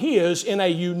are His in a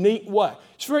unique way.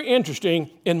 It's very interesting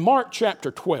in Mark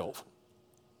chapter 12.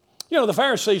 You know, the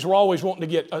Pharisees were always wanting to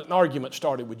get an argument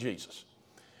started with Jesus.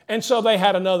 And so they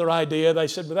had another idea. They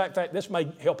said, well, this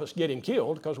may help us get Him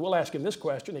killed, because we'll ask Him this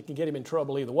question. It can get Him in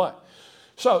trouble either way.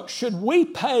 So, should we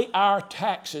pay our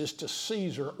taxes to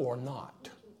Caesar or not?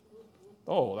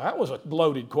 Oh, that was a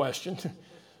loaded question.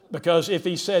 Because if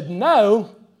he said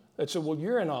no, they'd say, well,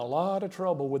 you're in a lot of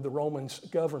trouble with the Roman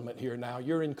government here now.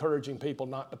 You're encouraging people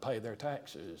not to pay their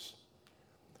taxes.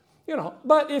 You know,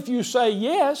 but if you say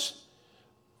yes,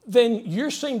 then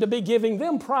you seem to be giving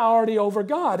them priority over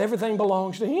God. Everything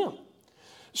belongs to Him.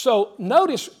 So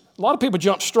notice, a lot of people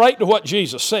jump straight to what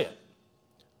Jesus said.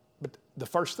 But the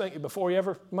first thing, before He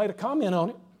ever made a comment on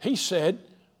it, He said,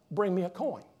 bring me a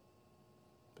coin.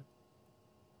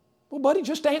 Well, buddy,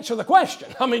 just answer the question.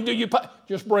 I mean, do you pay?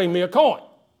 Just bring me a coin.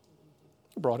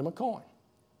 He brought him a coin.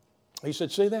 He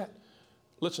said, see that?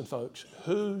 Listen, folks,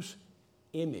 whose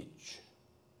image?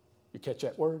 You catch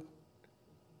that word?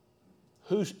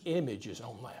 Whose image is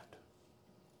on that?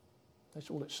 They said,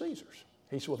 well, it's Caesar's.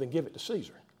 He said, well, then give it to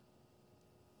Caesar.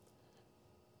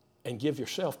 And give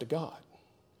yourself to God.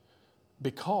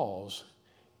 Because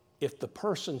if the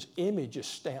person's image is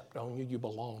stamped on you, you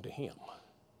belong to him.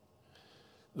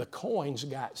 The coin's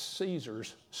got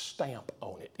Caesar's stamp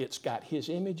on it. It's got his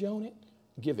image on it.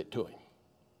 Give it to him.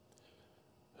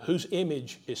 Whose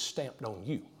image is stamped on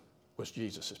you was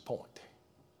Jesus' point.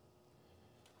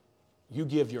 You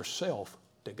give yourself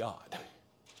to God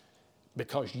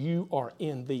because you are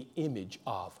in the image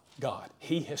of God.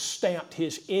 He has stamped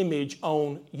His image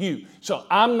on you. So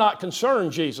I'm not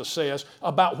concerned, Jesus says,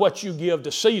 about what you give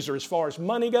to Caesar as far as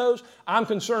money goes. I'm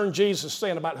concerned, Jesus is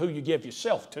saying, about who you give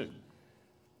yourself to.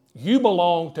 You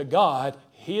belong to God.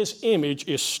 His image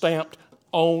is stamped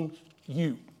on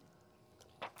you.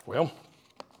 Well,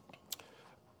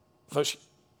 folks,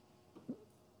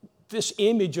 this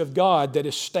image of God that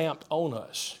is stamped on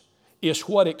us is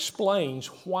what explains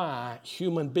why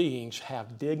human beings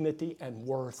have dignity and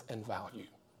worth and value.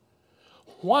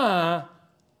 Why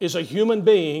is a human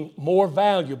being more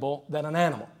valuable than an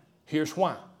animal? Here's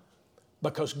why.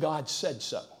 Because God said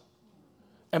so.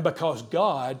 And because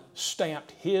God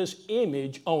stamped His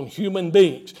image on human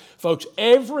beings. Folks,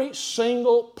 every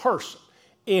single person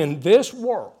in this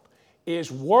world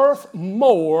is worth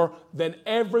more than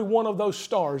every one of those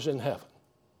stars in heaven.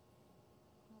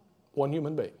 One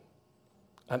human being,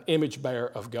 an image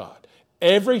bearer of God.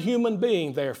 Every human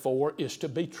being, therefore, is to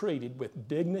be treated with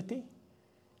dignity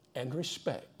and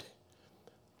respect.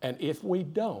 And if we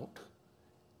don't,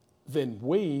 then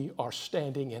we are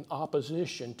standing in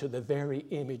opposition to the very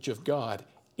image of God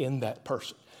in that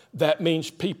person. That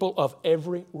means people of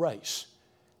every race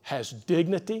has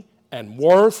dignity and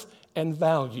worth and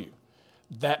value.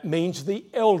 That means the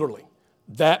elderly.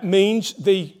 That means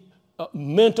the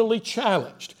mentally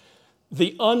challenged,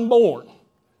 the unborn,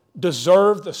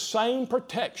 deserve the same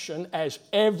protection as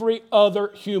every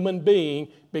other human being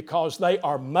because they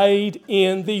are made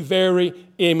in the very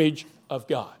image of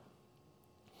God.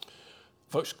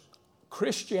 Folks,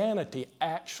 Christianity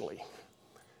actually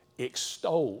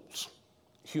extols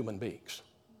human beings.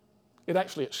 It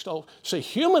actually extols. See,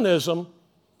 humanism,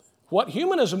 what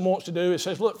humanism wants to do is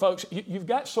says, look, folks, you've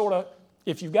got sort of,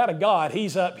 if you've got a God,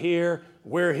 He's up here,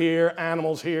 we're here,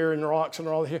 animals here, and rocks and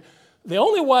all here. The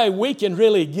only way we can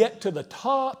really get to the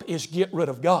top is get rid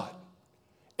of God,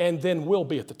 and then we'll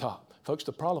be at the top. Folks,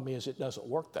 the problem is it doesn't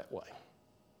work that way.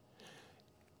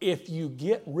 If you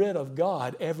get rid of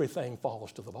God, everything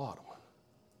falls to the bottom.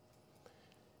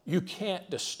 You can't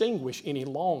distinguish any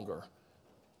longer,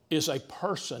 is a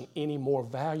person any more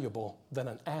valuable than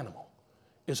an animal?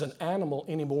 Is an animal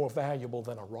any more valuable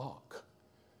than a rock?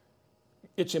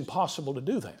 It's impossible to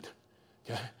do that.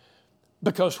 Okay?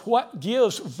 Because what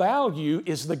gives value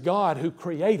is the God who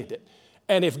created it.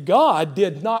 And if God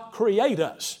did not create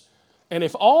us, and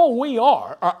if all we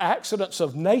are accidents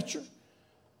of nature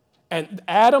and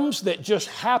atoms that just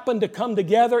happen to come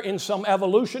together in some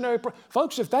evolutionary...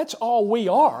 Folks, if that's all we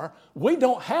are, we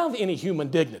don't have any human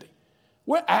dignity.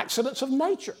 We're accidents of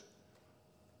nature.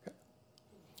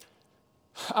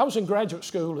 I was in graduate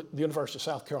school at the University of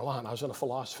South Carolina. I was in a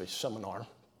philosophy seminar.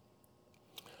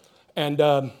 And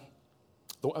those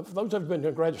who have been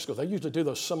to graduate school, they usually do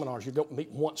those seminars. You go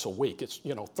meet once a week. It's,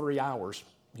 3 hours.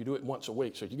 You do it once a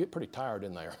week, so you get pretty tired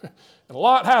in there. And a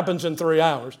lot happens in 3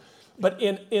 hours. But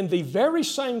in the very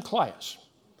same class,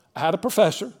 I had a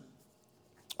professor,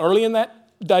 early in that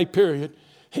day period,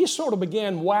 he sort of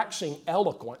began waxing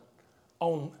eloquent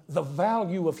on the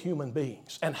value of human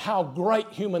beings and how great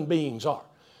human beings are.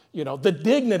 The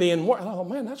dignity and worth. Oh,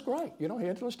 man, that's great. He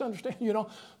had us to understand,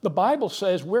 the Bible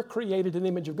says we're created in the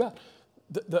image of God.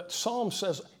 The Psalm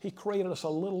says He created us a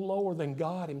little lower than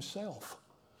God Himself.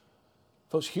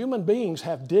 Those human beings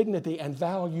have dignity and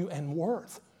value and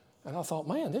worth. And I thought,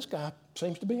 man, this guy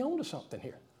seems to be onto something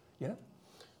here. It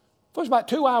was about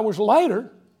 2 hours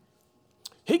later,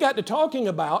 he got to talking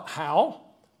about how,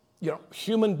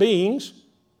 human beings,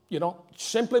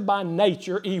 simply by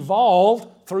nature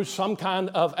evolved through some kind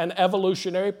of an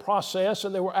evolutionary process,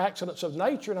 and there were accidents of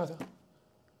nature. And I thought,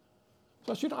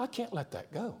 so I said, I can't let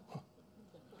that go.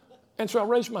 And so I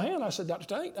raised my hand. I said, Dr.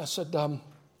 Tate, I said,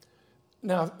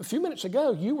 now, a few minutes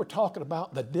ago, you were talking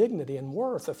about the dignity and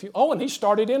worth of and he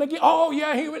started in again. Oh, yeah,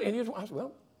 I said,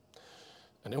 well.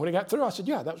 And then when he got through, I said,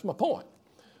 yeah, that was my point.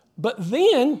 But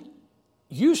then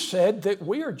you said that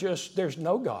there's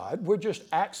no God. We're just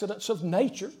accidents of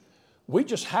nature. We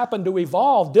just happen to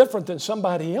evolve different than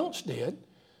somebody else did.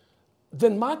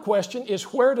 Then my question is,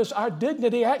 where does our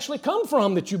dignity actually come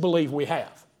from that you believe we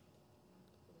have?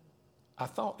 I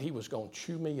thought he was going to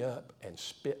chew me up and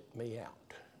spit me out.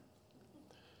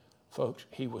 Folks,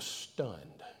 he was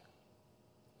stunned.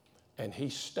 And he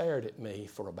stared at me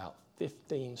for about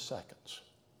 15 seconds.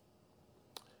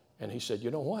 And he said,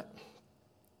 you know what?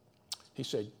 He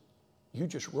said, you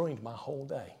just ruined my whole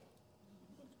day.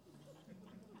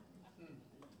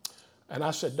 And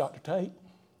I said, Dr. Tate,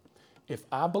 if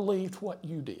I believed what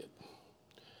you did,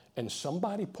 and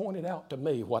somebody pointed out to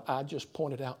me what I just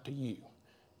pointed out to you,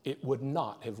 it would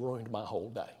not have ruined my whole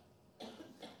day.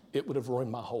 It would have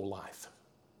ruined my whole life.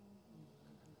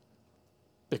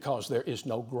 Because there is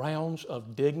no grounds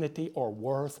of dignity or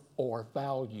worth or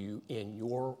value in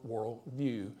your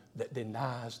worldview that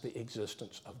denies the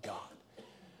existence of God.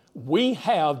 We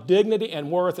have dignity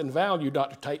and worth and value,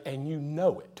 Dr. Tate, and you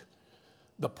know it.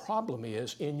 The problem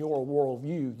is, in your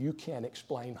worldview, you can't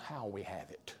explain how we have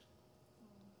it.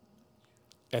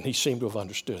 And he seemed to have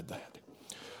understood that.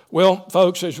 Well,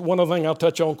 folks, there's one other thing I'll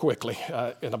touch on quickly,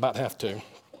 and about have to.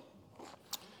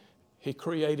 He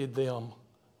created them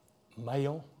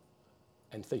male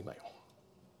and female.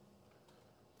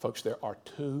 Folks, there are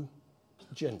two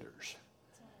genders.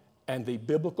 And the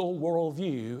biblical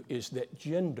worldview is that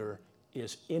gender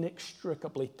is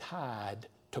inextricably tied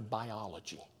to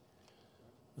biology.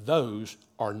 Those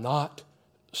are not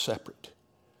separate.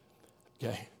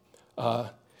 Okay?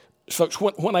 Folks,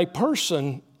 when a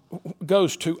person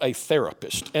goes to a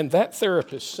therapist, and that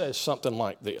therapist says something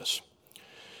like this,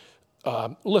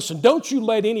 listen, don't you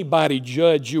let anybody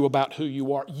judge you about who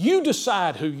you are. You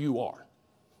decide who you are.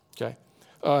 Okay?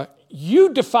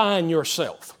 You define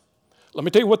yourself. Let me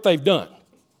tell you what they've done.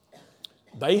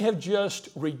 They have just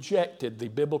rejected the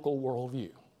biblical worldview.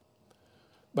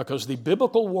 Because the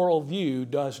biblical worldview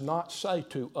does not say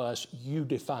to us, you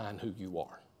define who you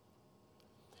are.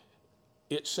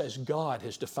 It says God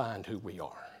has defined who we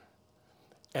are.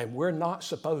 And we're not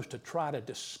supposed to try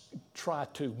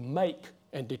to make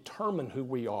and determine who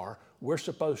we are. We're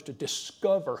supposed to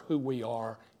discover who we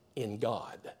are in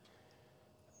God.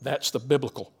 That's the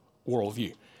biblical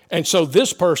worldview. And so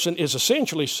this person is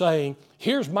essentially saying,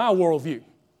 here's my worldview.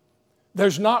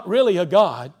 There's not really a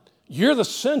God. You're the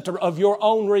center of your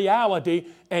own reality,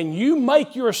 and you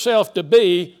make yourself to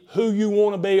be who you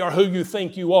want to be or who you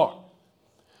think you are.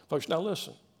 Folks, now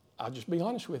listen, I'll just be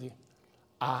honest with you.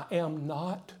 I am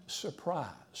not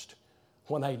surprised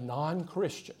when a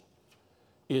non-Christian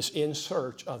is in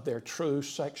search of their true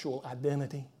sexual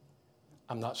identity.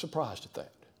 I'm not surprised at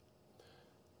that.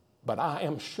 But I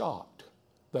am shocked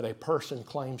that a person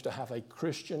claims to have a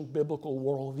Christian biblical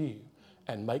worldview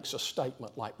and makes a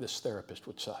statement like this therapist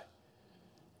would say.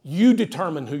 You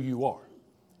determine who you are.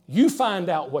 You find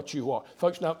out what you are.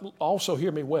 Folks, now also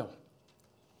hear me well.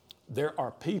 There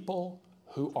are people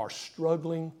who are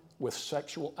struggling with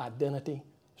sexual identity.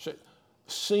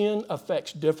 Sin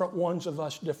affects different ones of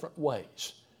us different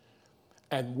ways.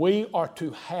 And we are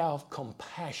to have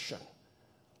compassion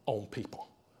on people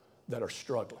that are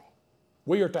struggling.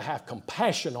 We are to have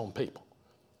compassion on people.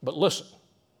 But listen,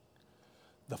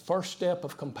 the first step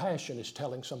of compassion is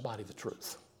telling somebody the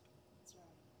truth.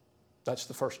 That's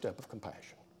the first step of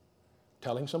compassion.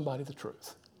 Telling somebody the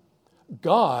truth.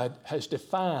 God has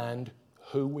defined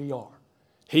who we are.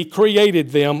 He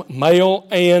created them male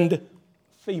and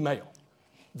female.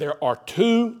 There are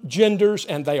two genders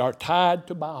and they are tied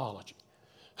to biology.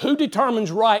 Who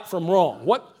determines right from wrong?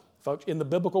 What, folks, in the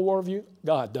biblical worldview?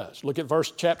 God does. Look at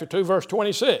chapter 2, verse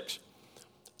 26.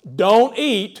 Don't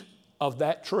eat of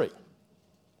that tree.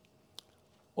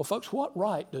 Well, folks, what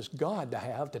right does God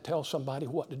have to tell somebody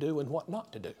what to do and what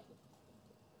not to do?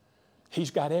 He's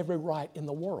got every right in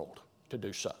the world to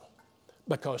do so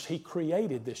because He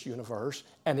created this universe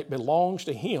and it belongs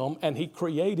to Him and He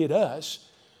created us.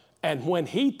 And when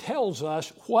He tells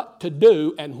us what to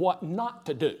do and what not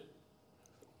to do,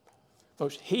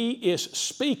 folks, He is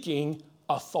speaking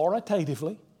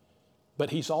authoritatively, but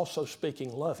He's also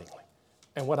speaking lovingly.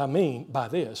 And what I mean by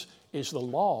this is the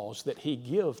laws that He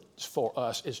gives for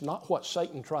us is not what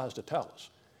Satan tries to tell us.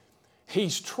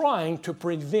 He's trying to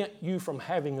prevent you from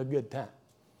having a good time.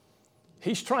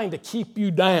 He's trying to keep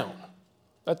you down.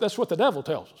 That's what the devil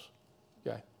tells us.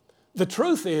 Okay? The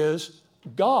truth is,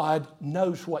 God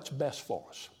knows what's best for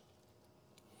us.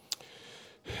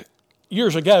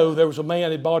 Years ago, there was a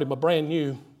man who bought him a brand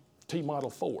new T-model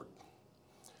Ford.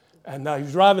 And he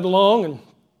was driving along and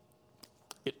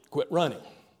it quit running.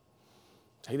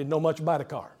 He didn't know much about a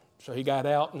car. So he got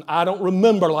out, and I don't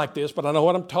remember like this, but I know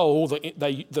what I'm told.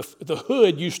 The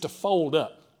hood used to fold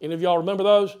up. Any of y'all remember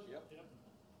those? Yep.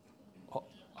 Well,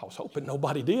 I was hoping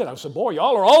nobody did. I said, boy,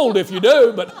 y'all are old if you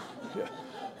do, but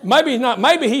maybe not.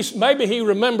 Maybe he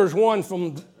remembers one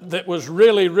from that was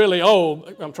really, really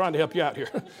old. I'm trying to help you out here.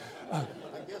 I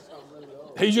guess I'm really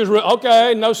old. He's just,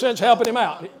 okay, no sense helping him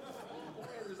out.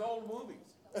 There's old movies.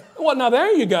 Well, now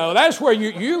there you go. That's where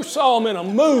you saw him in a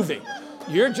movie.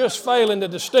 You're just failing to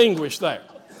distinguish there.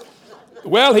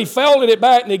 Well, he folded it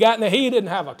back and he got in there. He didn't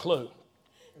have a clue.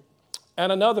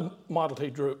 And another Model T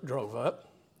drove up,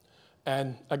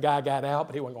 and a guy got out,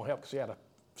 but he wasn't going to help because he had a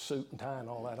suit and tie and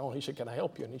all that on. He said, can I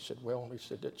help you? And he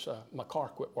said, it's my car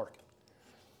quit working.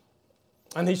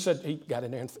 And he got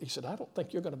in there and he said, I don't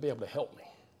think you're going to be able to help me.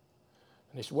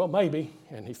 And he said, well, maybe.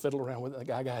 And he fiddled around with it. The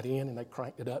guy got in and they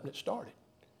cranked it up and it started.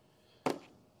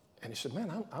 And he said,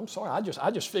 man, I'm sorry.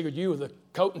 I just figured you with a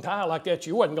coat and tie like that,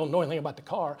 you wasn't going to know anything about the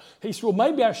car. He said, well,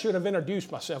 maybe I should have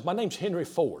introduced myself. My name's Henry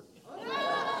Ford.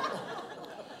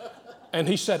 And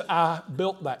he said, I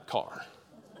built that car.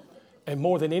 And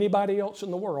more than anybody else in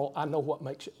the world, I know what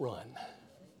makes it run.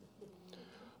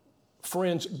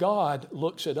 Friends, God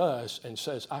looks at us and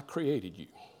says, I created you.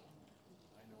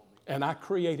 And I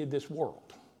created this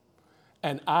world.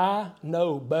 And I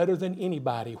know better than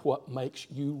anybody what makes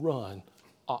you run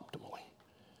optimally.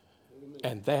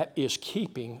 And that is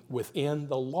keeping within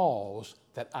the laws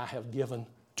that I have given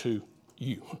to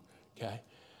you. Okay?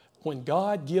 When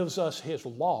God gives us His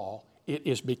law, it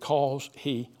is because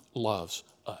He loves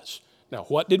us. Now,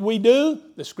 what did we do?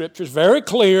 The Scripture is very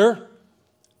clear.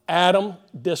 Adam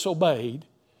disobeyed.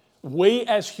 We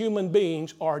as human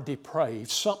beings are depraved.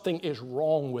 Something is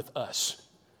wrong with us.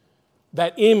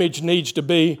 That image needs to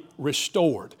be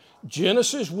restored.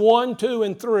 Genesis 1, 2,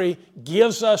 and 3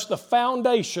 gives us the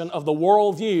foundation of the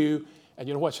worldview. And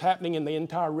you know what's happening in the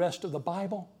entire rest of the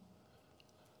Bible?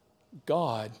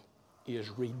 God is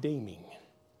redeeming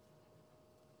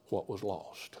what was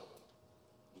lost.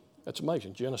 That's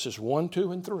amazing. Genesis 1,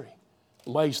 2, and 3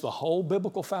 lays the whole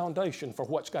biblical foundation for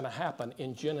what's going to happen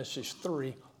in Genesis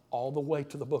 3 all the way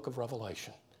to the book of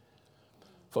Revelation.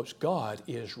 Folks, God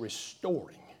is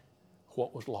restoring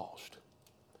what was lost.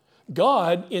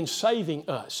 God, in saving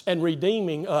us and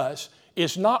redeeming us,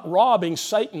 is not robbing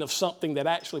Satan of something that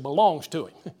actually belongs to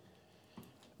him.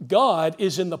 God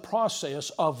is in the process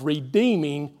of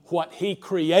redeeming what He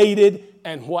created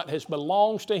and what has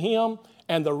belongs to Him,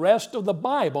 and the rest of the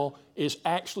Bible is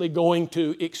actually going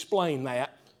to explain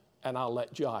that, and I'll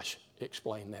let Josh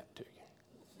explain that to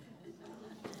you.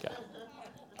 Okay.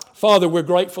 Father, we're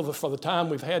grateful for the time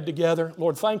we've had together.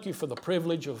 Lord, thank You for the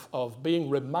privilege of being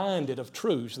reminded of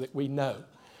truths that we know.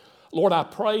 Lord, I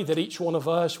pray that each one of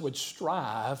us would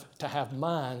strive to have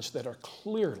minds that have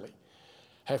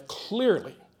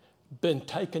clearly been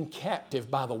taken captive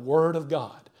by the Word of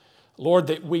God. Lord,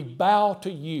 that we bow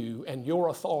to You and Your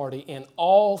authority in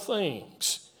all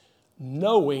things,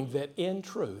 knowing that in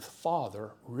truth,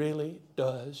 Father really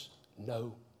does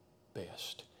know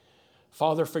best.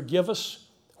 Father, forgive us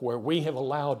where we have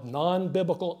allowed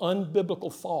non-biblical,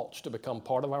 unbiblical thoughts to become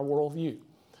part of our worldview.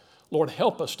 Lord,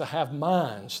 help us to have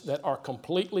minds that are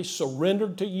completely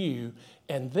surrendered to You,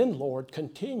 and then, Lord,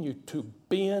 continue to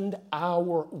bend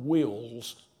our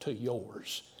wills to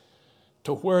Yours,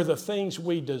 to where the things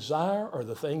we desire are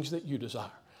the things that You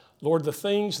desire. Lord, the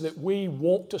things that we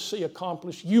want to see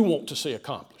accomplished, You want to see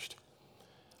accomplished.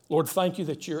 Lord, thank You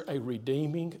that You're a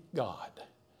redeeming God.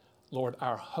 Lord,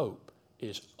 our hope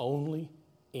is only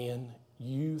in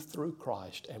You through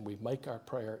Christ, and we make our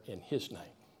prayer in His name.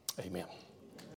 Amen.